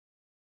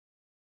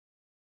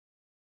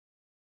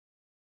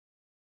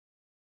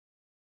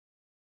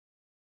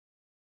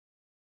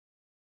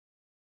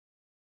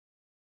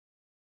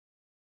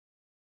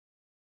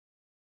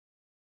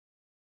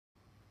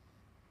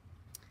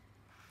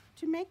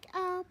To make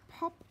our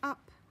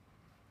pop-up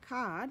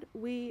card,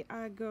 we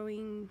are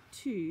going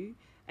to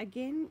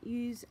again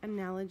use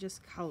analogous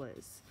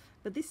colours,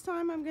 but this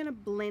time I'm going to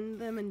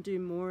blend them and do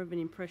more of an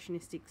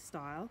impressionistic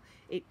style.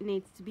 It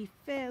needs to be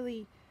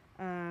fairly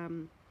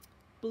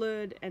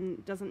blurred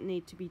and doesn't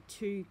need to be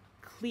too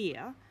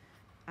clear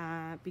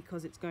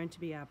because it's going to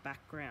be our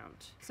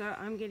background. So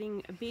I'm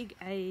getting a big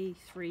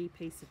A3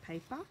 piece of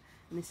paper,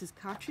 and this is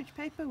cartridge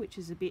paper, which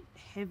is a bit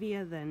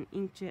heavier than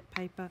inkjet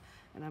paper,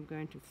 and I'm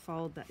going to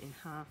fold that in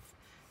half,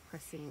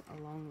 pressing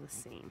along the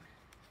seam.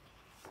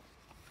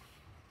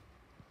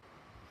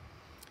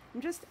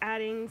 I'm just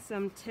adding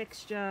some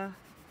texture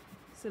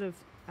sort of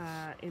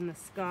in the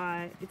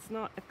sky. It's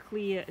not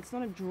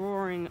a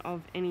drawing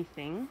of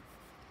anything.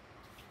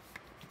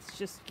 It's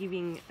just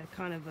giving a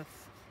kind of a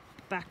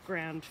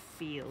background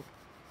feel.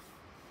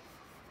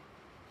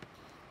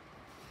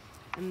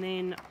 And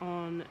then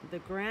on the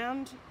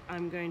ground,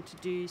 I'm going to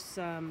do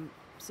some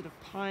sort of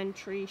pine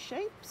tree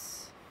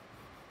shapes.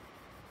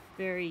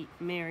 Very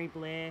Mary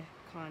Blair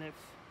kind of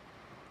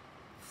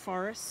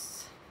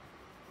forests.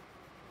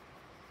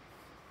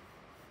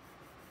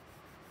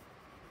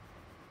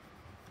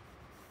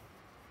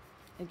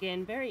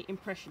 Again, very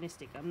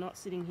impressionistic. I'm not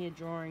sitting here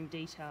drawing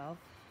detail.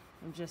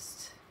 I'm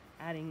just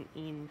adding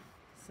in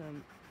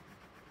some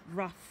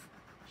rough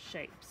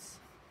shapes.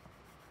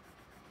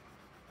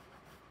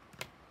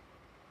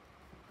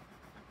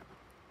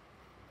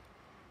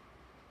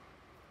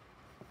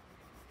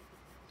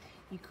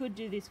 You could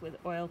do this with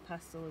oil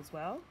pastel as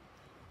well,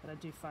 but I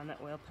do find that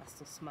oil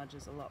pastel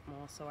smudges a lot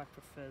more, so I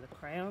prefer the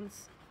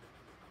crayons,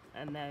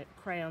 and the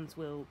crayons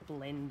will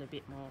blend a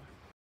bit more.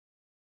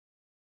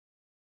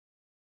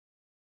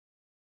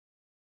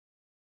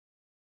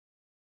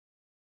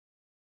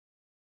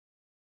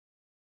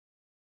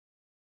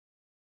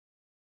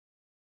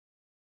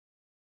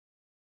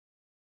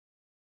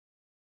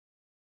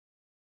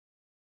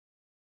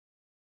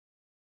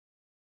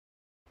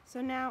 So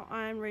now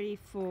I'm ready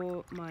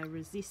for my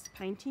resist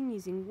painting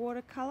using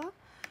watercolor.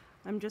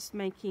 I'm just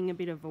making a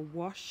bit of a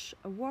wash.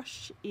 A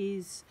wash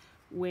is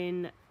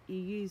when you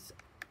use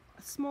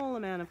a small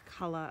amount of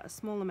color, a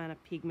small amount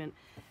of pigment,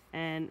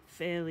 and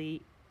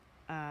fairly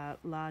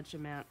large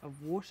amount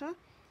of water.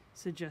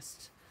 So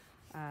just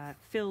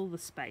fill the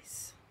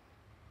space.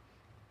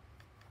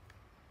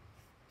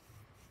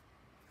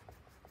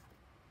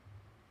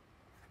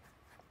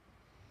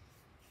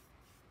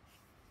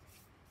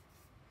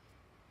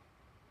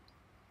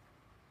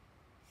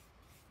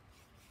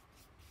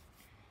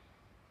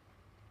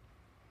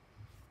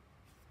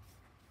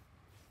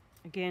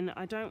 Again,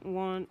 I don't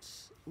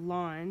want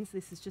lines.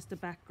 This is just a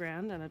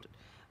background, and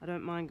I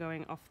don't mind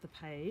going off the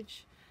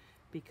page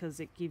because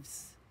it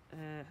gives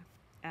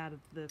out of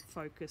the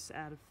focus,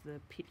 out of the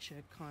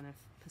picture kind of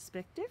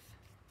perspective.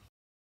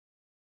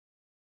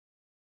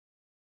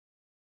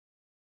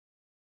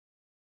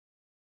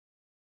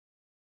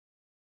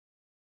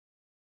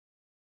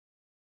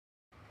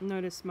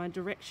 Notice my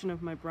direction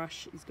of my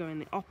brush is going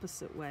the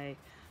opposite way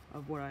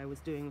of what I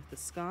was doing with the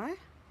sky.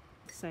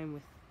 Same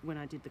with when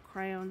I did the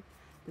crayon.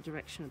 The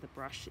direction of the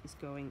brush is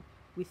going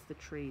with the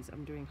trees.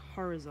 I'm doing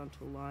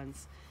horizontal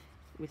lines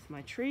with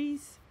my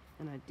trees,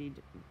 and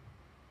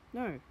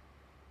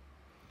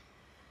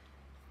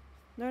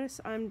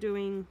notice I'm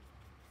doing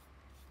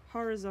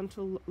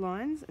horizontal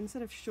lines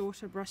instead of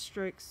shorter brush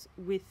strokes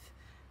with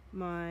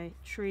my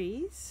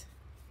trees.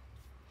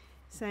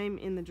 Same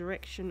in the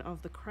direction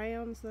of the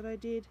crayons that I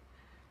did.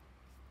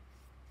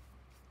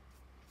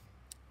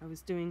 I was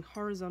doing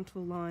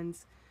horizontal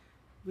lines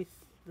with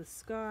the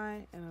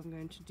sky, and I'm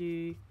going to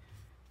do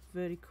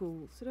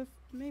vertical, sort of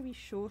maybe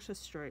shorter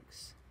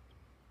strokes.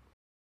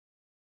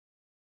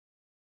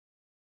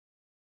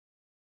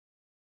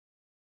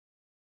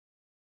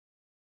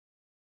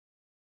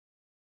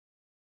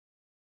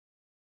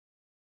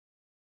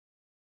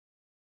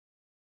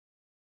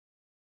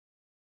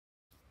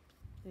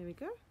 There we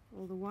go,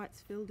 all the whites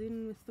filled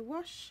in with the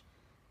wash,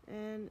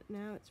 and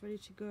now it's ready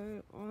to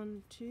go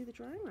on to the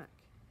drying rack.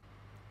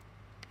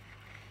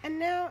 And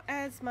now,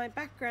 as my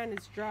background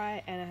is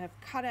dry and I have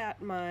cut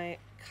out my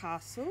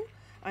castle,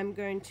 I'm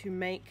going to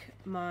make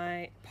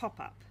my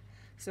pop-up.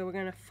 So we're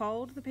going to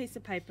fold the piece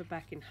of paper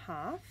back in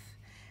half,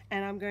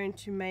 and I'm going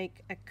to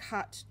make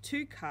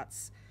two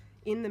cuts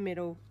in the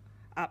middle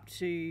up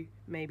to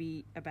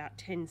maybe about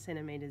 10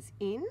 centimeters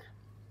in.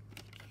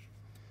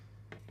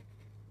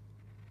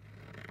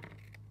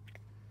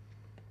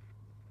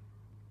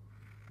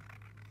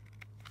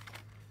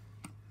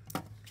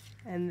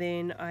 And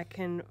then I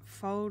can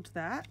fold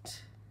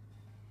that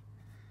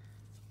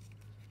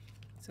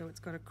so it's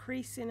got a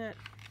crease in it,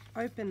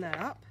 open that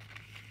up,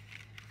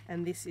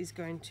 and this is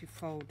going to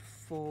fold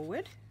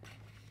forward.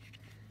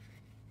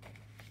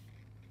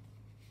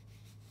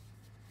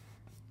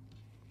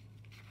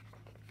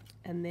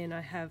 And then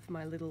I have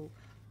my little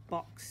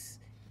box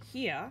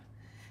here,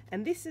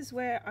 and this is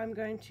where I'm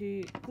going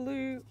to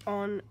glue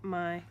on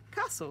my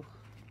castle.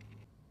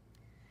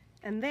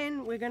 And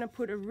then we're going to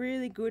put a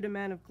really good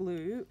amount of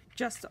glue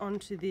just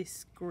onto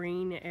this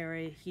green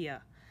area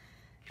here.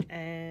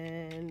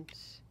 And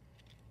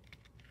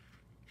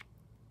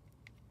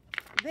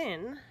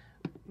then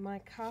my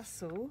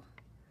castle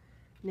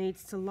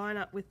needs to line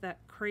up with that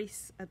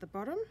crease at the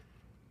bottom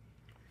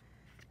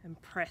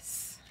and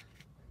press.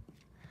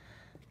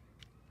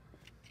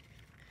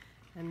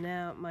 And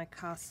now my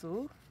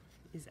castle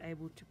is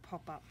able to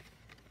pop up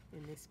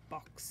in this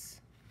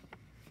box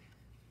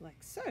like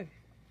so.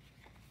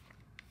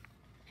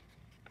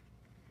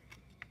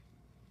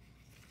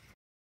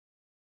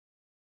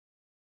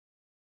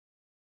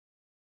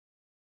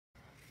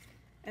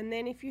 And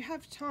then if you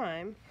have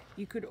time,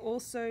 you could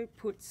also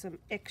put some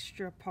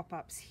extra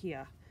pop-ups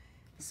here.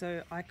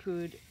 So I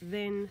could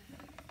then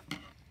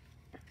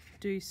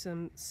do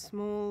some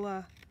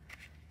smaller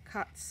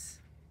cuts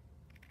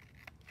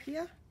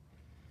here.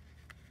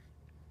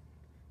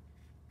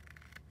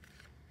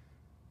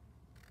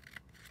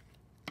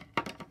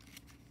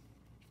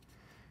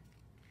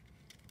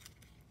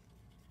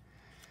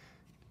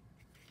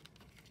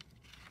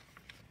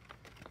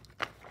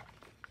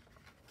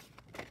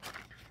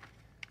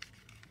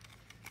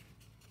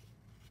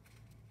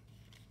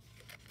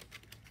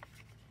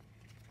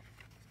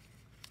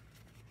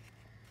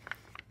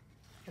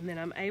 And then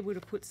I'm able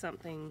to put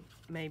something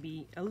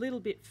maybe a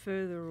little bit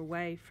further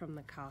away from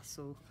the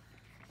castle,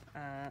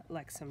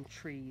 like some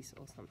trees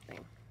or something.